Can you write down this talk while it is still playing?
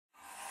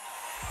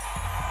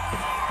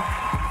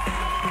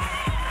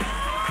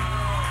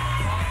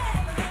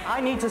I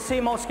need to see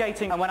more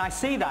skating, and when I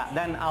see that,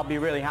 then I'll be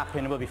really happy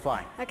and we'll be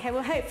fine. Okay,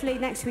 well, hopefully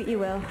next week you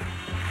will.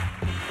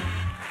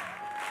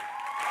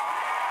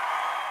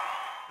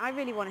 I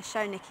really want to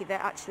show Nikki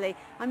that actually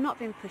I'm not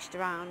being pushed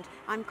around.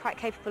 I'm quite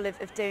capable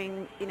of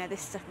doing, you know,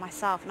 this stuff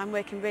myself, and I'm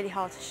working really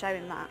hard to show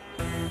him that.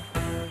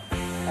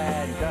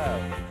 And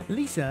go.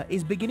 Lisa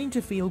is beginning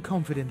to feel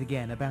confident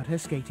again about her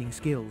skating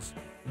skills,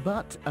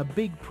 but a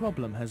big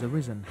problem has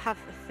arisen. I have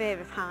a fear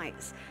of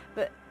heights,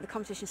 but the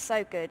competition's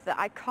so good that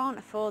I can't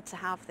afford to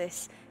have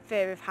this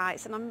fear of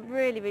heights, and I'm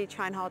really, really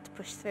trying hard to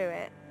push through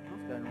it.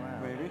 That's going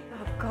well. Really?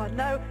 Oh God,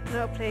 no,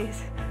 no,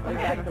 please.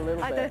 Okay.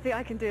 I don't think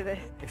I can do this.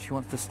 If she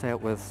wants to stay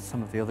up with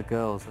some of the other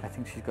girls, I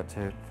think she's got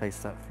to face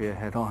that fear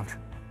head on.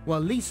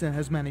 While Lisa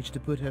has managed to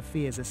put her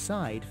fears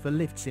aside for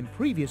lifts in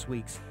previous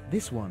weeks,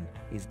 this one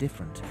is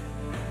different.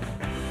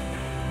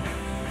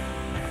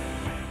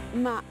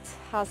 Matt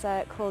has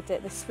called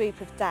it the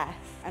swoop of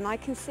death, and I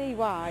can see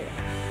why.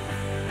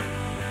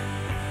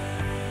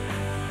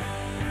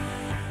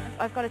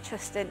 I've got to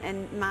trust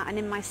in Matt and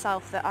in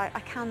myself that I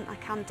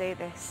can do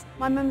this.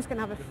 My mum's going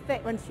to have a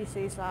fit when she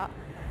sees that.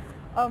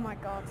 Oh my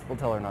God. We'll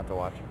tell her not to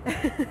watch.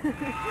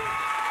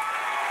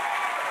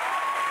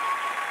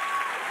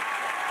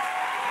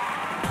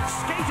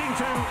 Skating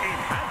to It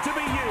Had to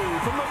Be You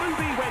from the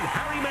movie When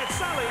Harry Met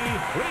Sally.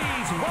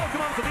 Please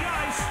welcome onto the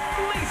ice,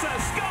 Lisa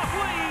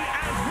Scott-Lee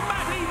and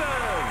Matt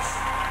Evers.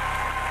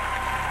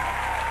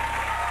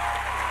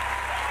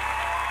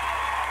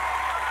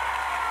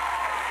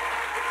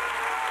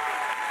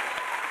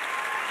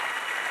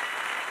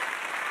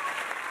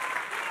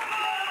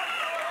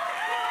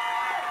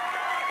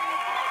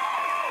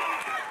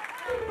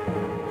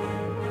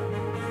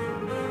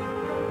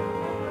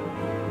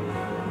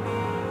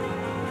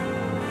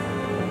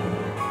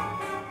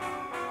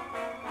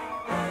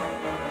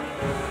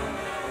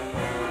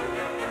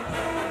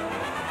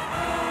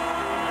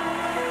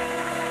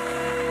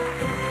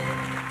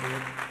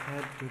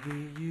 To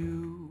be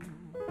you,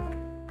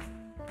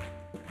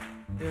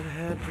 it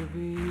had to be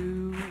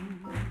you.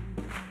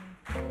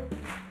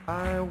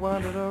 I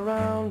wandered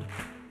around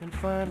and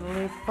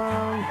finally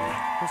found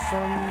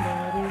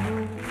somebody who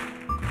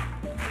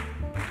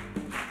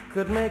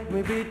could make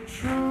me be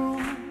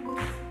true,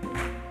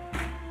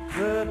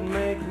 could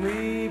make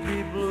me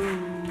be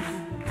blue,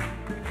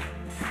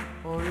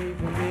 or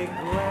even be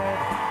glad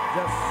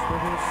just to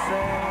be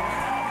sad,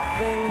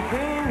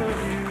 thinking of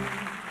you.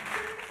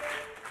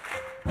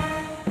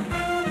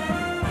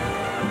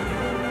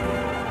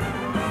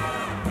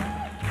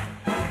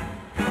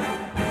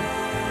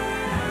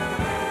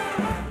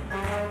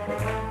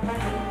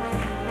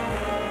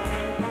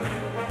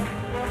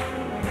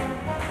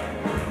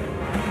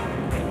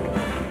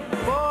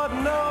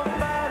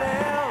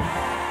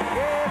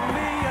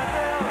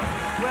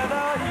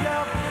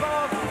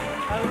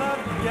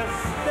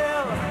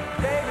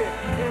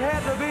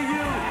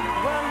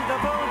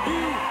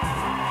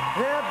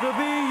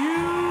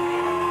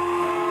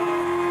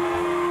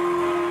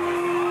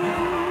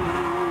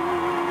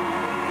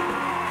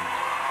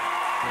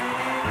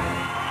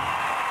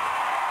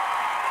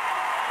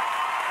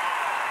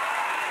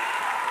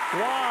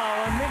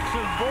 Wow, a mix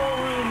of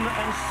ballroom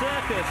and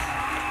circus.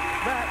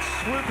 That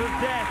swoop of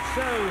death,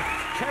 so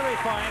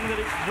terrifying that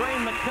it's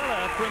drained the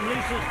colour from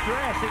Lisa's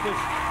dress. It was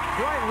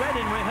bright red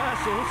in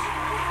rehearsals.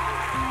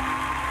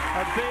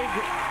 A big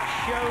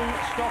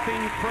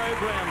show-stopping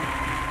program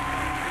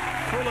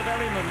full of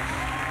elements.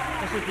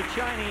 This is the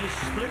Chinese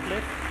split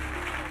lift.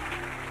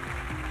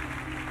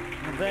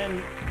 And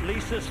then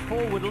Lisa's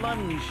forward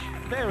lunge.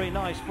 Very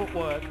nice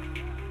footwork.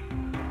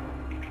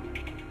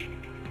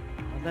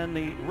 And then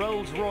the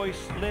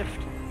Rolls-Royce lift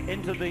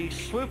into the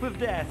swoop of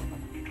death.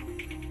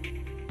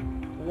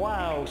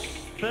 Wow,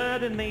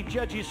 third in the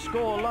judges'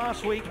 score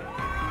last week.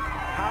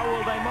 How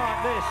will they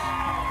mark this?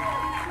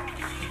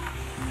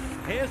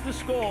 Here's the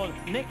score.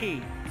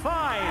 Nikki, 5.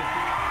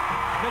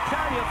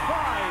 Natalia,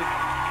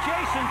 5.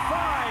 Jason,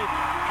 5.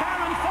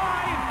 Karen,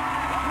 5.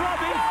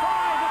 Robin,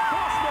 5.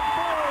 Across the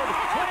board,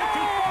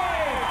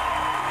 25.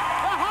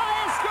 The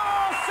highest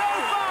score so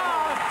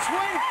far,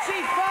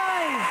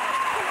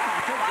 25.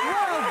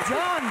 Well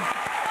done.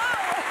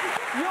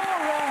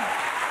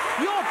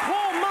 Your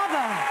poor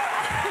mother.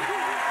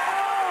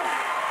 Oh,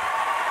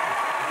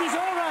 he's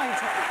all right.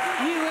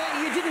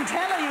 You didn't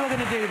tell her you were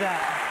going to do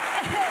that.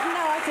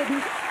 No, I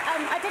didn't.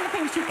 I didn't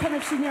think she could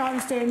have. She knew I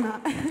was doing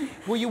that.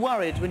 Were you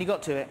worried when you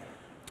got to it?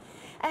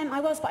 I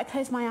was, but I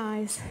closed my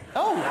eyes.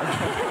 Oh,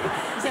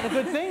 is that a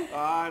good thing?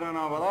 I don't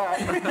know about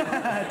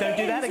that. Don't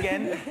do that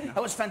again.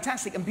 That was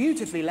fantastic and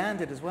beautifully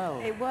landed as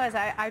well. It was.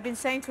 I've been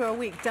saying to her a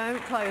week,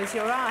 don't close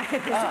your eyes.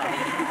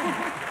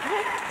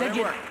 Did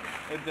you?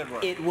 It did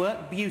work. It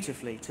worked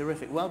beautifully.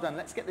 Terrific. Well done.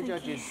 Let's get the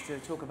judges to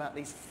talk about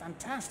these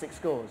fantastic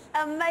scores.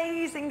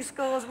 Amazing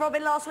scores.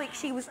 Robin, last week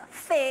she was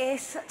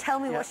fierce. Tell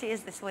me what she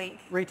is this week.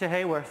 Rita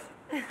Hayworth.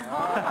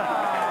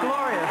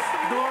 Glorious,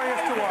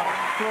 glorious to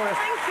watch, glorious.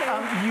 Thank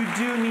you. You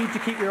do need to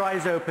keep your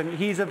eyes open.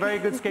 He's a very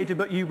good skater,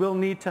 but you will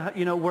need to,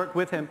 work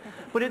with him.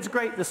 But it's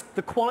great.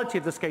 The quality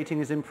of the skating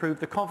is improved.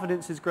 The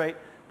confidence is great.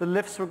 The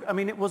lifts were, I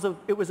mean, it was a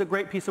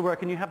great piece of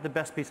work, and you have the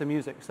best piece of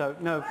music. So,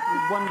 no,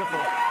 wonderful.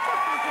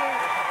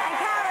 And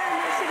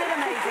Karen, she did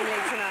amazingly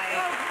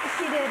tonight.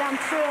 She did. I'm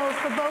thrilled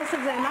for both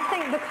of them. I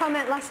think the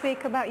comment last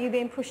week about you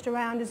being pushed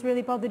around has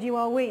really bothered you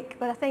all week,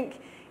 but I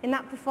think in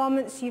that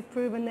performance you've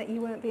proven that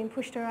you weren't being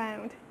pushed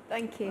around.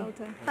 Thank you. Well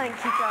done. Thank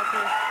you,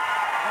 judges.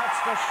 That's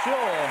for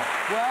sure.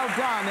 Well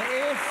done.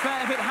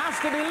 If it has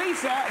to be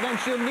Lisa, then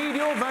she'll need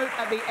your vote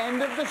at the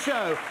end of the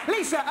show.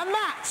 Lisa and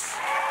Max!